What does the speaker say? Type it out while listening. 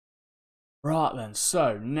Right then,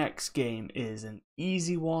 so next game is an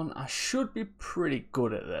easy one. I should be pretty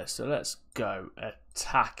good at this, so let's go.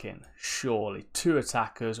 Attacking, surely. Two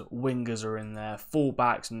attackers, wingers are in there,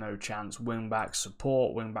 fullbacks, no chance, wingback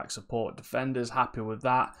support, defenders, happy with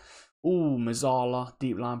that. Ooh, Mazzala,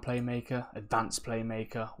 deep line playmaker, advanced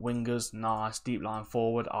playmaker, wingers, nice, deep line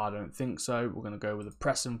forward, I don't think so. We're going to go with a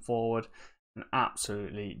pressing forward and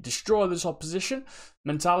absolutely destroy this opposition.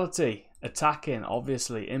 Mentality, attacking,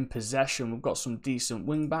 obviously in possession. We've got some decent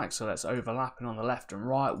wing backs, so let's overlapping on the left and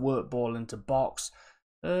right. Work ball into box.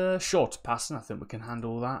 Short passing, I think we can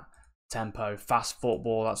handle that. Tempo, fast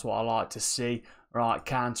football, that's what I like to see. Right,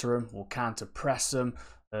 counter them, we'll counter press them.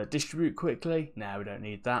 Distribute quickly, no, we don't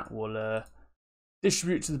need that. We'll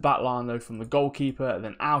distribute to the back line though from the goalkeeper, and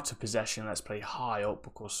then out of possession, let's play high up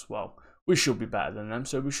because, well, we should be better than them,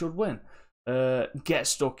 so we should win. Get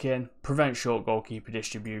stuck in, prevent short goalkeeper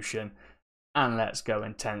distribution, and let's go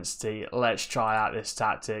intensity. Let's try out this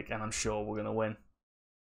tactic, and I'm sure we're going to win.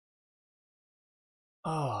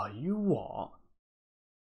 Oh, you what?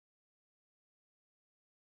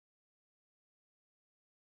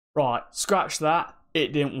 Right, scratch that.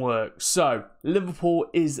 It didn't work. So, Liverpool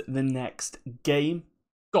is the next game.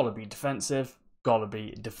 Gotta be defensive. Gotta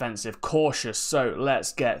be defensive. Cautious. So,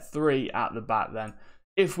 let's get 3 at the back then.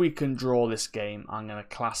 If we can draw this game, I'm going to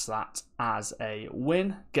class that as a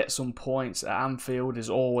win. Get some points at Anfield is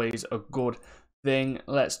always a good thing.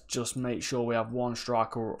 Let's just make sure we have one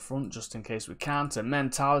striker up front just in case we counter.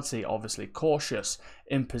 Mentality, obviously cautious.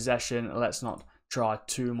 In possession, let's not try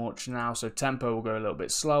too much now. So tempo will go a little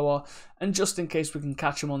bit slower. And just in case we can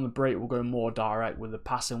catch him on the break, we'll go more direct with the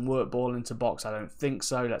pass and work ball into box. I don't think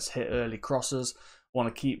so. Let's hit early crosses.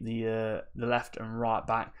 Want to keep the left and right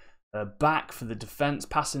back. Back for the defence,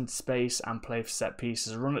 pass into space and play for set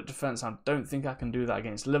pieces. Run at defence. I don't think I can do that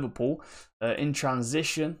against Liverpool. In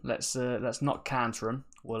transition, let's not counter them.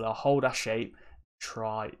 We'll hold our shape,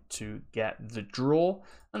 try to get the draw,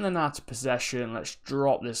 and then out of possession, let's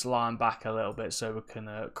drop this line back a little bit so we can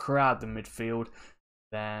crowd the midfield.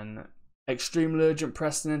 Then extremely urgent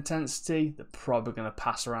pressing intensity. They're probably going to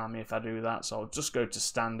pass around me if I do that, so I'll just go to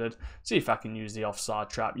standard, see if I can use the offside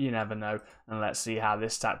trap. You never know, and let's see how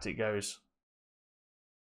this tactic goes.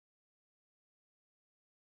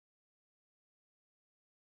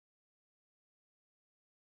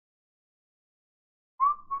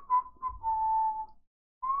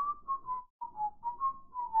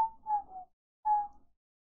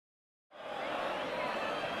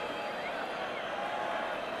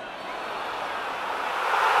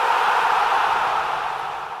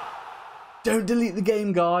 Don't delete the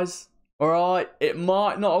game, guys. Alright, it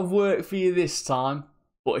might not have worked for you this time,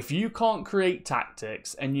 but if you can't create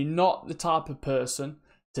tactics and you're not the type of person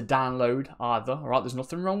to download either, alright, there's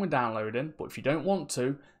nothing wrong with downloading, but if you don't want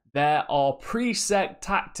to, there are preset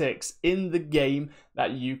tactics in the game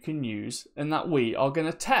that you can use and that we are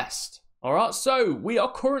going to test. Alright, so we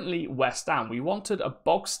are currently West Ham. We wanted a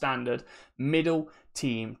bog standard middle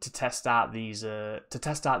team to test out these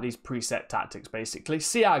preset tactics, basically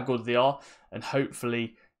see how good they are, and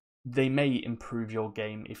hopefully they may improve your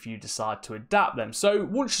game if you decide to adapt them. So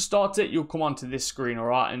once you start it, you'll come onto this screen, all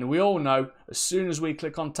right, and we all know as soon as we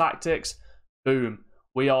click on tactics, boom,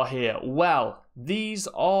 we are here. Well, these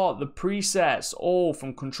are the presets, all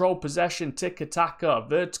from control possession, tiki-taka,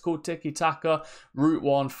 vertical tiki-taka, route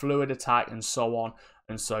 1, fluid attack, and so on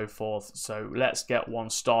and so forth. So let's get one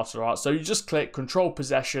started. All right, so you just click control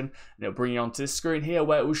possession and it'll bring you onto this screen here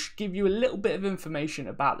where it will give you a little bit of information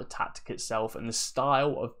about the tactic itself and the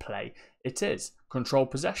style of play it is. Control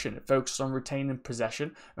possession, it focuses on retaining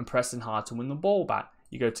possession and pressing hard to win the ball back.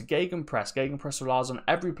 You go to Gegenpress. Gegenpress relies on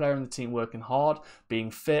every player in the team working hard,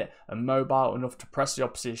 being fit and mobile enough to press the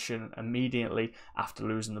opposition immediately after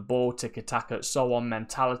losing the ball. Tiki-taka, so on.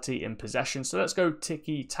 Mentality in possession. So let's go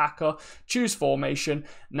tiki-taka. Choose formation.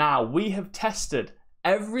 Now, we have tested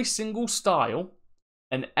every single style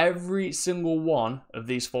and every single one of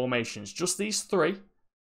these formations. Just these 3.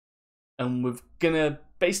 And we're going to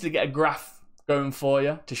basically get a graph going for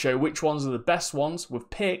you to show which ones are the best ones. We've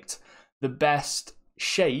picked the best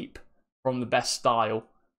shape from the best style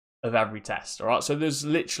of every test. All right, so there's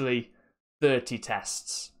literally 30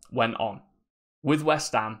 tests went on with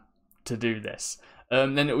West Ham to do this.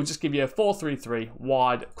 Then it will just give you a 4-3-3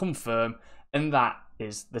 wide, confirm, and that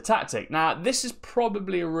is the tactic. Now, this is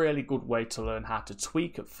probably a really good way to learn how to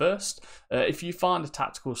tweak at first. If you find a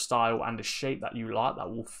tactical style and a shape that you like that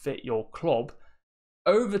will fit your club,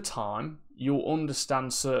 over time, you'll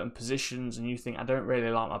understand certain positions and you think, I don't really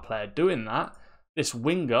like my player doing that. This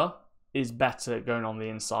winger is better going on the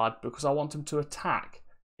inside because I want him to attack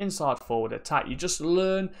inside, forward, attack. You just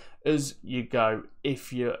learn as you go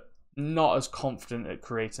if you're not as confident at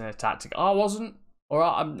creating a tactic. I wasn't.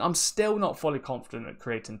 Alright, I'm still not fully confident at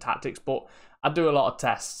creating tactics, but I do a lot of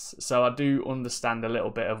tests, so I do understand a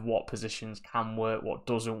little bit of what positions can work, what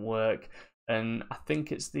doesn't work, and I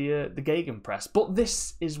think it's the gegenpress. But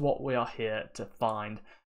this is what we are here to find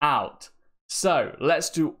out. So let's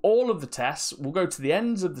do all of the tests. We'll go to the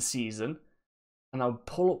ends of the season, and I'll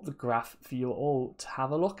pull up the graph for you all to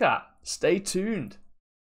have a look at. Stay tuned.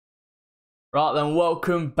 Right then,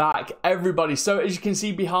 welcome back everybody. So as you can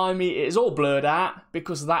see behind me, it is all blurred out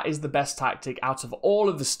because that is the best tactic out of all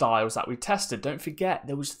of the styles that we tested. Don't forget,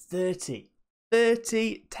 there was 30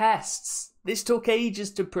 tests. This took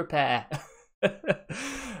ages to prepare.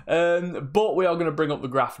 But we are going to bring up the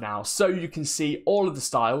graph now so you can see all of the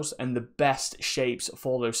styles and the best shapes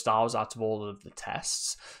for those styles out of all of the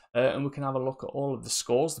tests. And we can have a look at all of the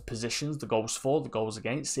scores, the positions, the goals for, the goals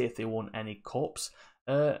against, see if they won any cups.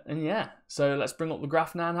 And yeah, so let's bring up the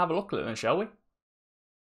graph now and have a look at it then, shall we?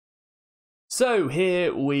 So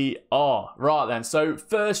here we are. Right then, so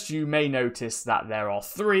first you may notice that there are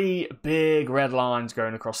 3 big red lines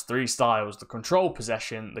going across 3 styles: the control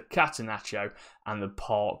possession, the catenaccio, and the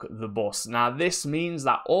park the bus. Now this means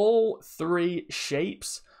that all 3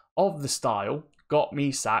 shapes of the style got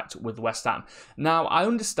me sacked with West Ham. Now I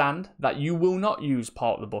understand that you will not use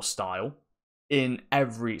park the bus style in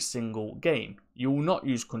every single game. You will not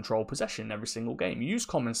use control possession in every single game. You use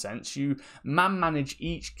common sense. You manage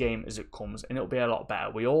each game as it comes, and it'll be a lot better.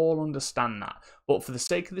 We all understand that. But for the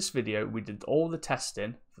sake of this video, we did all the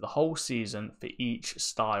testing for the whole season for each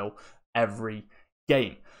style every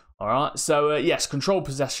game. All right, so yes, control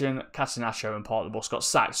possession, catenaccio, and part of the bus got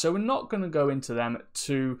sacked. So we're not going to go into them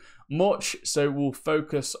too much. So we'll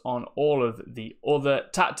focus on all of the other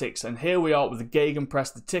tactics. And here we are with the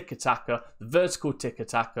gegenpress, the tick-attacker, the vertical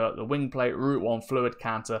tick-attacker, the wing play, route 1, fluid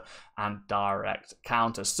counter, and direct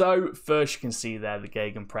counter. So first you can see there the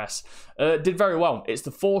gegenpress did very well. It's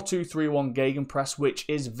the 4-2-3-1 gegenpress, which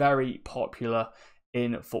is very popular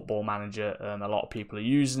in Football Manager. A lot of people are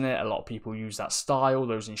using it. A lot of people use that style,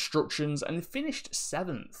 those instructions, and they finished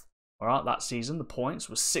 7th. All right, that season the points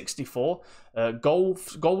was 64,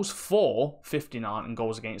 goals for 59, and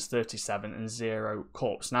goals against 37, and 0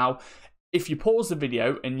 cups. Now, if you pause the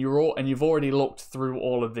video and you've already looked through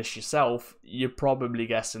all of this yourself, you're probably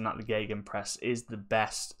guessing that the gegenpress is the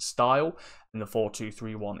best style, and the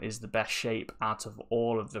 4-2-3-1 is the best shape out of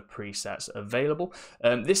all of the presets available.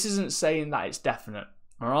 This isn't saying that it's definite.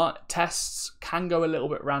 All right, tests can go a little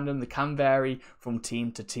bit random. They can vary from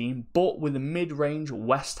team to team, but with a mid-range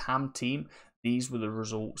West Ham team, these were the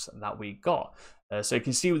results that we got. So you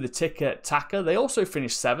can see with the tick-attacker, they also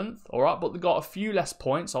finished 7th, all right, but they got a few less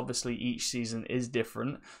points. Obviously, each season is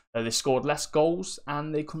different. They scored less goals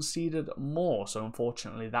and they conceded more. So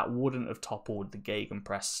unfortunately, that wouldn't have toppled the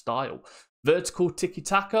gegenpress style. Vertical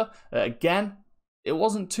tiki-taka, again, it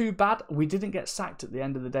wasn't too bad. We didn't get sacked at the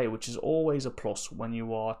end of the day, which is always a plus when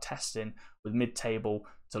you are testing with mid-table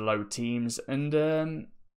to low teams. And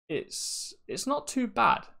it's not too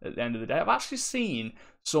bad at the end of the day. I've actually seen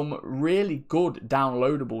some really good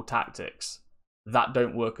downloadable tactics that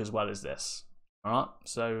don't work as well as this. All right,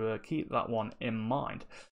 so keep that one in mind.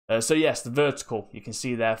 So yes, the vertical, you can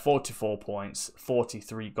see there, 44 points,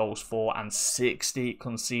 43 goals for, and 60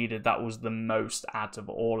 conceded. That was the most out of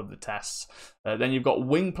all of the tests. Then you've got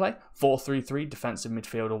wing play, 4-3-3, defensive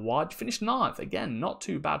midfielder wide. You finished 9th. Again, not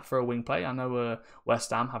too bad for a wing play. I know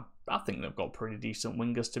West Ham have, I think they've got pretty decent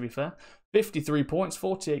wingers, to be fair. 53 points,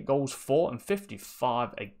 48 goals for, and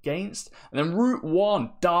 55 against. And then route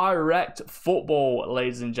 1, direct football,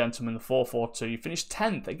 ladies and gentlemen, the 4-4-2. You finished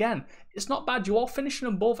 10th. Again, it's not bad. You are finishing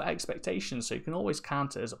above expectations, so you can always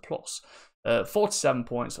count it as a plus. 47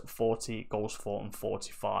 points, 40 goals for, and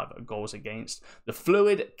 45 goals against. The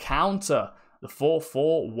fluid counter, the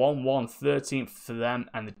 4-4-1-1, 13th for them,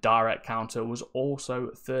 and the direct counter was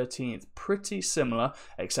also 13th. Pretty similar,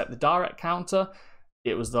 except the direct counter,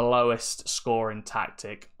 it was the lowest scoring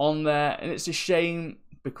tactic on there, and it's a shame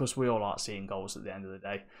because we all like seeing goals at the end of the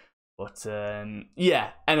day. But yeah,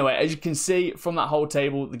 anyway, as you can see from that whole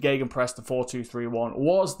table, the gegenpress, the 4-2-3-1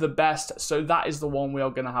 was the best. So that is the one we are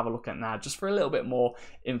going to have a look at now, just for a little bit more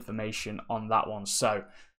information on that one. So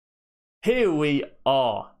here we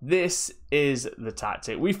are. This is the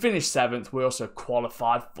tactic. We finished 7th. We also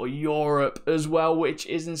qualified for Europe as well, which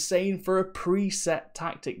is insane for a preset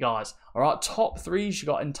tactic, guys. All right, top threes, you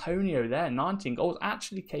got Antonio there, 19 goals,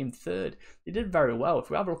 actually came 3rd. They did very well. If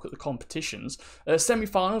we have a look at the competitions,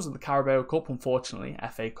 semi-finals of the Carabao Cup, unfortunately,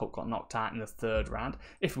 FA Cup got knocked out in the 3rd round.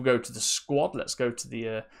 If we go to the squad, let's go to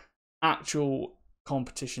the actual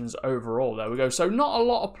competitions overall. There we go. So not a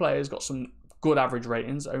lot of players got some good average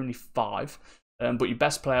ratings, only 5. But your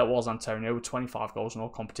best player was Antonio with 25 goals in all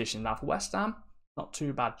competitions. Now for West Ham, not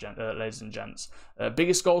too bad, ladies and gents.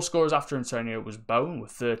 Biggest goal scorers after Antonio was Bowen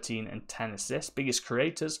with 13 and 10 assists. Biggest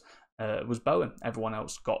creators was Bowen. Everyone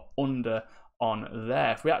else got under on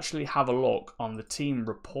there. If we actually have a look on the team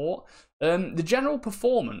report, the general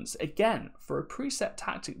performance, again, for a preset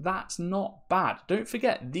tactic, that's not bad. Don't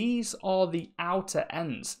forget, these are the outer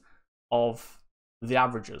ends of the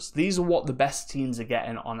averages. These are what the best teams are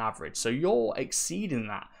getting on average. So you're exceeding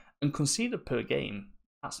that, and conceded per game,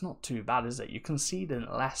 that's not too bad, is it? You're conceding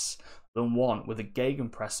less than 1 with a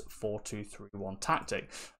gegenpress 4-2-3-1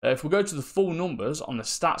 tactic. If we go to the full numbers on the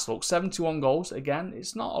stats, look, 71 goals. Again,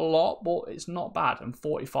 it's not a lot, but it's not bad. And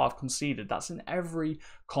 45 conceded. That's in every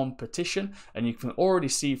competition. And you can already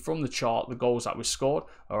see from the chart the goals that we scored.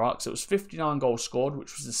 All right, so it was 59 goals scored,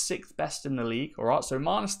 which was the 6th best in the league. All right, so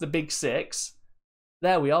minus the big 6,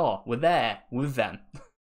 there we are. We're there with them.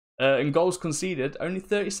 And goals conceded, only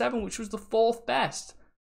 37, which was the 4th best.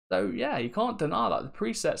 So yeah, you can't deny that the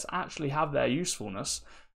presets actually have their usefulness,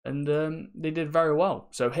 and they did very well.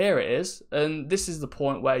 So here it is, and this is the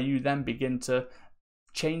point where you then begin to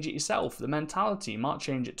change it yourself. The mentality, you might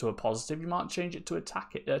change it to a positive, you might change it to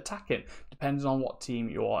attack it, depending on what team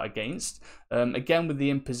you are against. Again, with the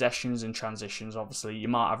in possessions and transitions, obviously you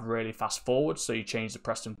might have really fast forward, so you change the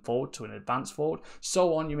pressing forward to an advanced forward.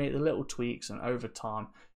 So on, you make the little tweaks, and over time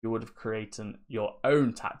you would have created your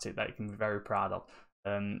own tactic that you can be very proud of.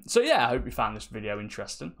 So yeah, I hope you found this video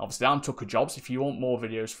interesting. Obviously, I'm Tucker Jobs. If you want more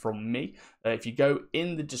videos from me, if you go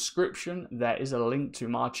in the description, there is a link to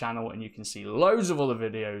my channel, and you can see loads of other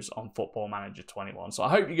videos on Football Manager 21. So I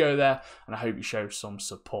hope you go there, and I hope you show some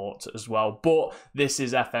support as well. But this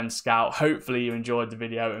is FM Scout. Hopefully you enjoyed the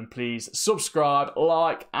video, and please subscribe,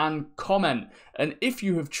 like, and comment. And if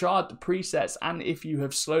you have tried the presets, and if you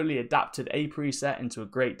have slowly adapted a preset into a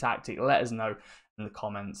great tactic, let us know in the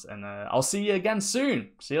comments, and I'll see you again soon.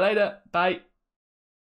 See you later. Bye.